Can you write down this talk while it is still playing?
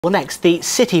Well, next, the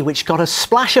city which got a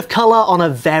splash of colour on a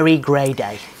very grey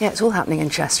day. Yeah, it's all happening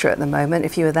in Chester at the moment.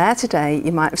 If you were there today,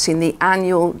 you might have seen the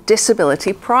annual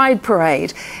Disability Pride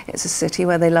Parade. It's a city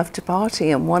where they love to party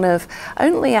and one of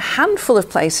only a handful of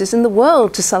places in the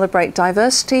world to celebrate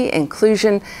diversity,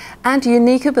 inclusion and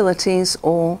unique abilities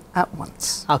all at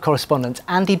once. Our correspondent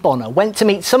Andy Bonner went to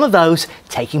meet some of those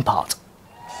taking part.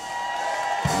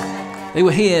 They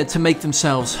were here to make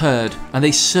themselves heard, and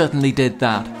they certainly did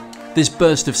that. This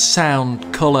burst of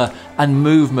sound, colour and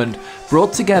movement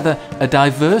brought together a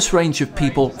diverse range of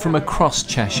people from across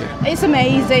Cheshire. It's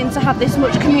amazing to have this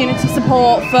much community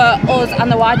support for us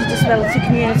and the wider disability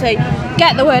community.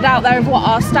 Get the word out there of what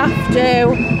our staff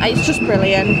do. It's just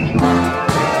brilliant.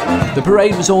 The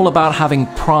parade was all about having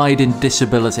pride in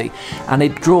disability, and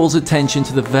it draws attention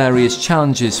to the various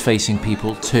challenges facing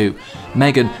people too.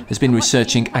 Megan has been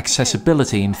researching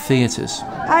accessibility in theatres.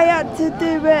 I had to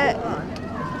do a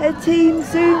team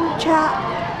Zoom chat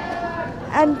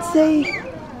and see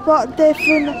what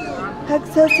different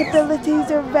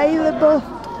accessibilities are available.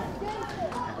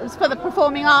 It was for the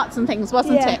performing arts and things,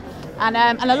 wasn't it? And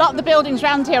a lot of the buildings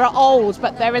around here are old,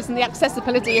 but the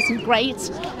accessibility isn't great.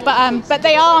 But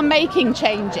they are making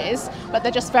changes, but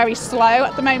they're just very slow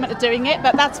at the moment of doing it.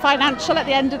 But that's financial at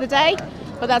the end of the day.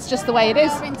 But that's just the way it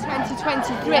is. We're in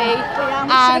 2023,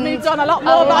 and we should have moved on a lot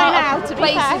more by now. To be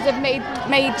fair, places have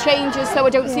made changes, so I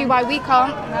don't see why we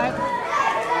can't. No.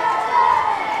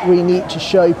 We need to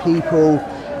show people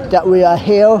that we are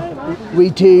here.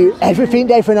 We do everything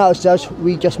everyone else does.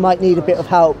 We just might need a bit of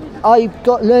help. I've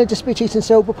got learning disabilities and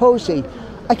cerebral palsy.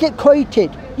 I get quoted,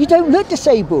 "You don't look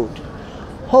disabled."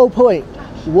 Whole point,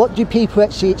 what do people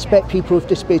actually expect people with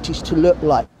disabilities to look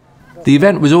like? The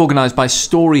event was organised by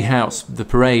Story House. The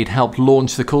parade helped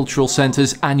launch the Cultural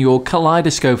Centre's annual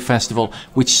Kaleidoscope Festival,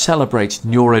 which celebrates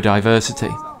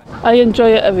neurodiversity. I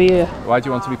enjoy it every year. Why do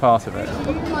you want to be part of it?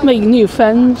 Make new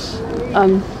friends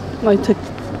and like to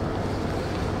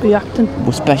be acting.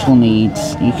 With special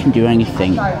needs, you can do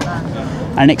anything.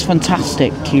 And it's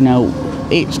fantastic, you know,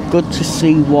 it's good to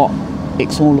see what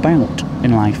it's all about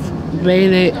in life.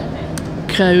 Really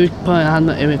cold, but I'm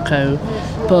not even cold.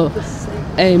 But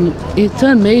it's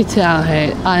amazing out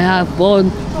here. I have fun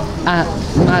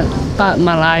about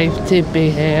my life to be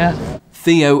here.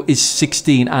 Theo is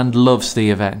 16 and loves the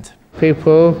event.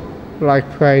 People like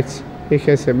Pride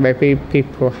because it makes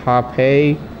people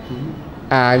happy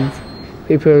and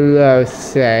people love to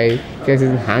say because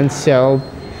he's handsome.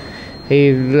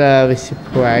 He loves to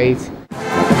Pride.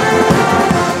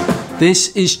 This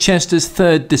is Chester's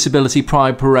third Disability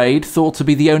Pride Parade, thought to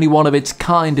be the only one of its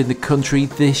kind in the country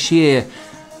this year.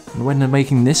 And when they're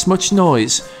making this much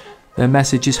noise, their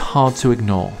message is hard to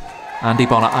ignore. Andy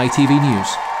Bonner, ITV News,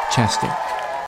 Chester.